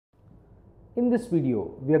In this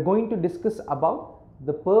video, we are going to discuss about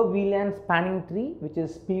the Per-VLAN spanning tree, which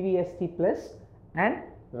is PVST plus, and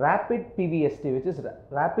Rapid-PVST, which is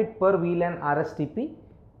Rapid Per-VLAN RSTP.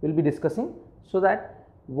 We'll be discussing so that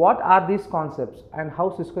what are these concepts and how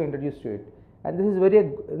Cisco introduced to it. And this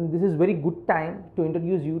is very good time to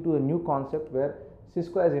introduce you to a new concept where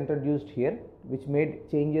Cisco has introduced here, which made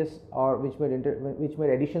changes or which made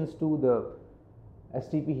additions to the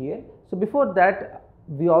STP here. So before that,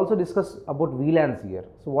 we also discussed about VLANs here.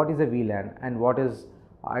 So what is a VLAN and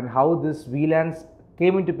how this VLANs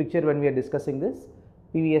came into picture when we are discussing this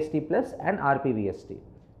PVST plus and RPVST.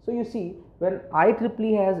 So you see, when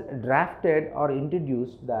IEEE has drafted or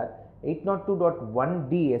introduced that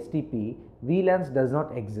 802.1d STP, VLANs does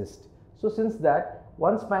not exist. So since that,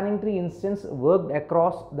 one spanning tree instance worked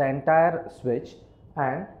across the entire switch,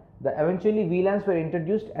 and eventually VLANs were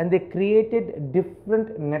introduced and they created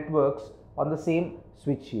different networks on the same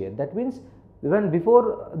switch here. That means when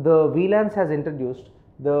before the VLANs has introduced,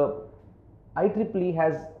 the IEEE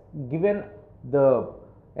has given the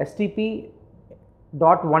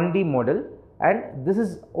STP.1d model, and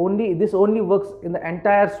this only works in the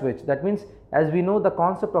entire switch. That means, as we know the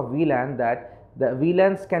concept of VLAN, that the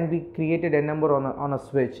VLANs can be created a number on a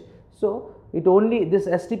switch. So this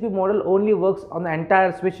STP model only works on the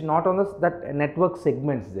entire switch, not on that network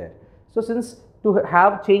segments there. So since to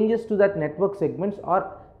have changes to that network segments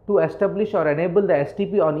or to establish or enable the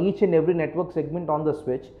STP on each and every network segment on the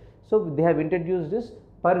switch, so they have introduced this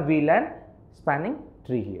Per-VLAN spanning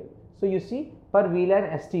tree here. So you see, Per-VLAN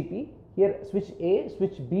STP here, switch A,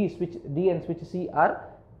 switch B, switch D and switch C are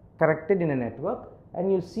connected in a network,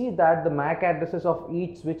 and you see that the MAC addresses of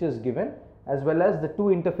each switch is given, as well as the two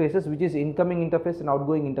interfaces, which is incoming interface and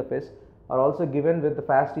outgoing interface, are also given with the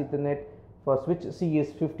fast Ethernet. For switch C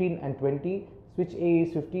is 15 and 20, switch A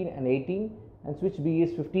is 15 and 18, and switch B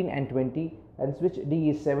is 15 and 20, and switch D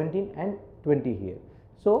is 17 and 20 here.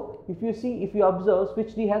 So if you observe,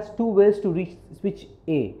 switch D has two ways to reach switch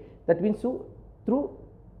A, that means through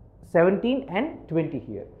 17 and 20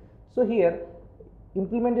 here. So here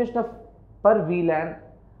implementation of Per-VLAN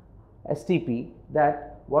STP,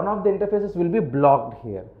 that one of the interfaces will be blocked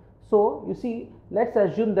here. So you see, let's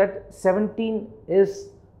assume that 17 is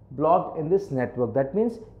blocked in this network. That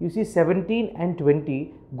means you see 17 and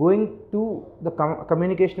 20 going to the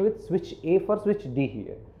communication with switch A for switch D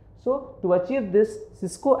here. So to achieve this,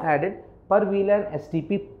 Cisco added Per-VLAN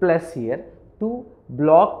STP plus here to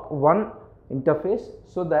block one interface,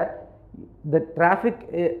 so that the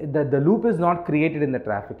traffic, the loop is not created in the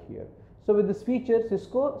traffic here. So with this feature,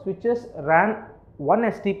 Cisco switches ran one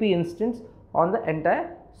STP instance on the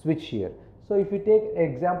entire switch here. So if you take an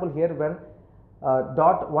example here, when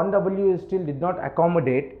 .1w is still did not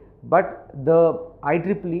accommodate, but the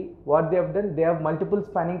IEEE, what they have done, they have multiple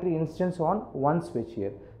spanning tree instance on one switch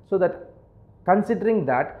here. So that considering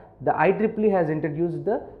that, the IEEE has introduced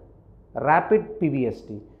the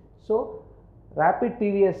Rapid-PVST. So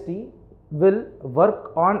Rapid-PVST will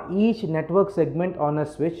work on each network segment on a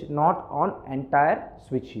switch, not on entire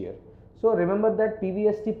switch here. So remember that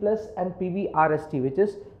PVST plus and PVRST, which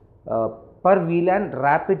is Per-VLAN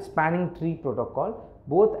Rapid Spanning Tree Protocol,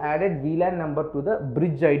 both added VLAN number to the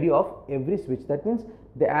bridge ID of every switch. That means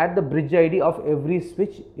they add the bridge ID of every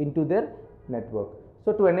switch into their network.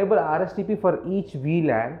 So to enable RSTP for each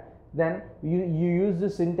VLAN, then you use the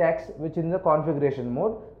syntax which in the configuration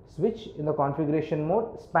mode, switch in the configuration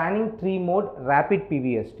mode, spanning tree mode,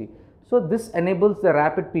 Rapid-PVST. So this enables the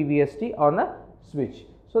Rapid-PVST on a switch.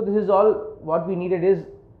 So this is all what we needed, is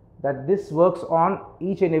that this works on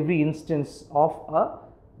each and every instance of a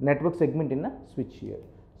network segment in a switch here.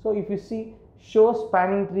 So if you see show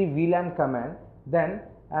spanning tree VLAN command, then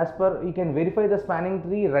as per you can verify the spanning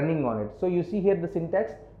tree running on it. So you see here the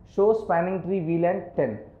syntax show spanning tree VLAN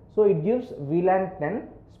 10. So it gives VLAN 10,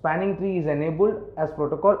 spanning tree is enabled as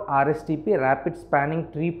protocol RSTP, Rapid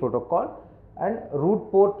Spanning Tree Protocol, and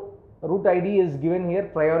root ID is given here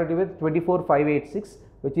priority with 24586,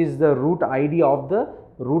 which is the root ID of the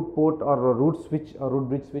root port or root switch or root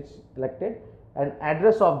bridge switch selected, and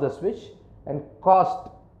address of the switch, and cost.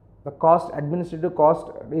 The administrative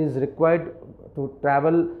cost is required to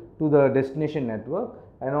travel to the destination network,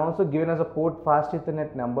 and also given as a port fast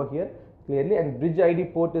Ethernet number here clearly, and bridge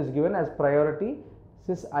ID port is given as priority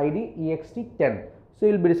SysID EXT10. So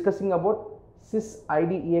you will be discussing about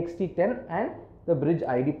SysID EXT10 and the bridge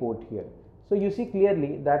ID port here. So you see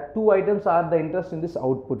clearly that two items are the interest in this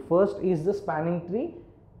output. First is the spanning tree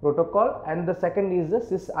protocol, and the second is the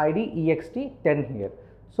SysID EXT10 here.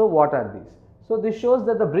 So what are these? So this shows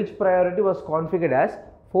that the bridge priority was configured as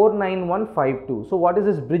 49152. So what is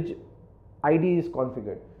this bridge ID is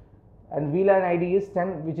configured? and VLAN ID is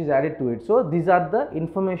 10 which is added to it. So these are the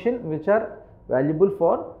information which are valuable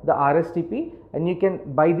for the RSTP, and you can,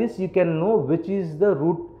 by this you can know which is the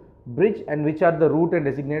root bridge and which are the root and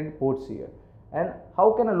designated ports here. And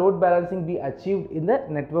how can a load balancing be achieved in the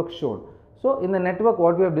network shown? So in the network,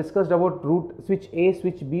 what we have discussed about root switch A,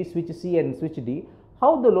 switch B, switch C and switch D,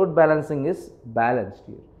 how the load balancing is balanced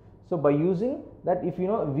here. So by using that, if you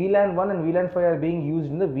know VLAN 1 and VLAN 5 are being used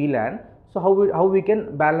in the VLAN, so how we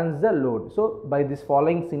can balance the load? So by this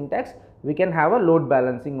following syntax, we can have a load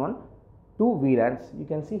balancing on two VLANs. You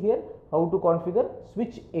can see here how to configure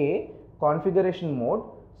switch A configuration mode,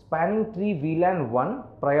 spanning tree VLAN 1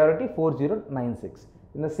 priority 4096.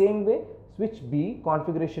 In the same way, switch B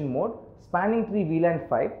configuration mode, spanning tree VLAN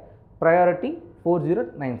 5 priority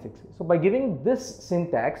 4096. So by giving this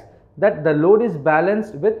syntax, that the load is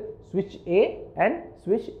balanced with switch A and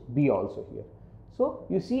switch B also here. So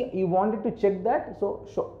you see, you wanted to check that, so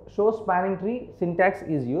show spanning tree syntax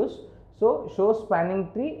is used. So show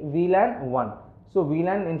spanning tree VLAN 1. So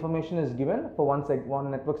VLAN information is given for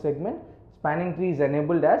one network segment. Spanning tree is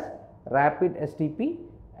enabled as Rapid-STP,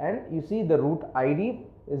 and you see the root ID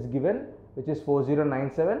is given, which is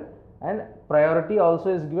 4097, and priority also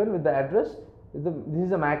is given with the address. This is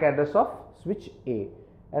the MAC address of switch A,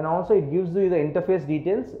 and also it gives you the interface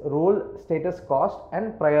details, role, status, cost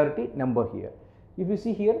and priority number here. If you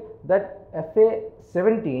see here that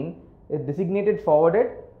FA17 is designated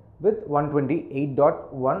forwarded with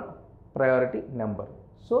 128.1 priority number.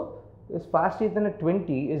 So this fast Ethernet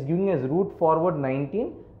 20 is giving us route forward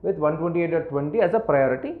 19 with 128.20 as a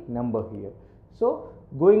priority number here. So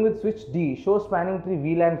going with switch D, show spanning tree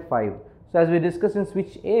VLAN 5. So as we discussed in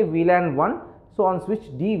switch A VLAN 1, so on switch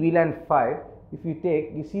D VLAN 5, if you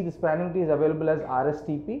take, you see the spanning tree is available as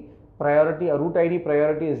RSTP, priority, a root ID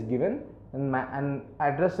priority is given, and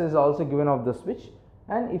address is also given of the switch.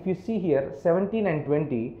 And if you see here 17 and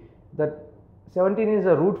 20, that 17 is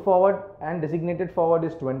a route forward and designated forward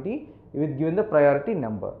is 20 with given the priority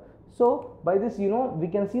number. So by this, you know, we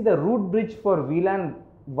can see the root bridge for VLAN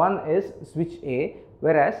 1 is switch A,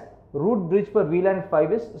 whereas root bridge for VLAN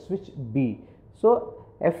 5 is switch B. So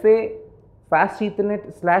FA fast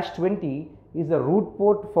Ethernet /20 is the root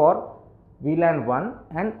port for VLAN 1,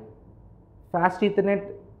 and fast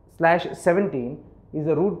Ethernet /17 is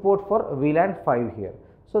the root port for VLAN 5 here.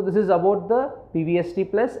 So this is about the PVST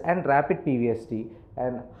plus and Rapid-PVST,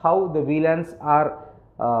 and how the VLANs are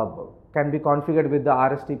can be configured with the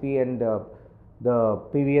RSTP and the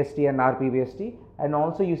PVST and RPVST, and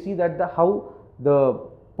also you see that how the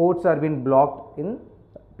ports are being blocked in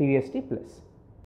PVST plus.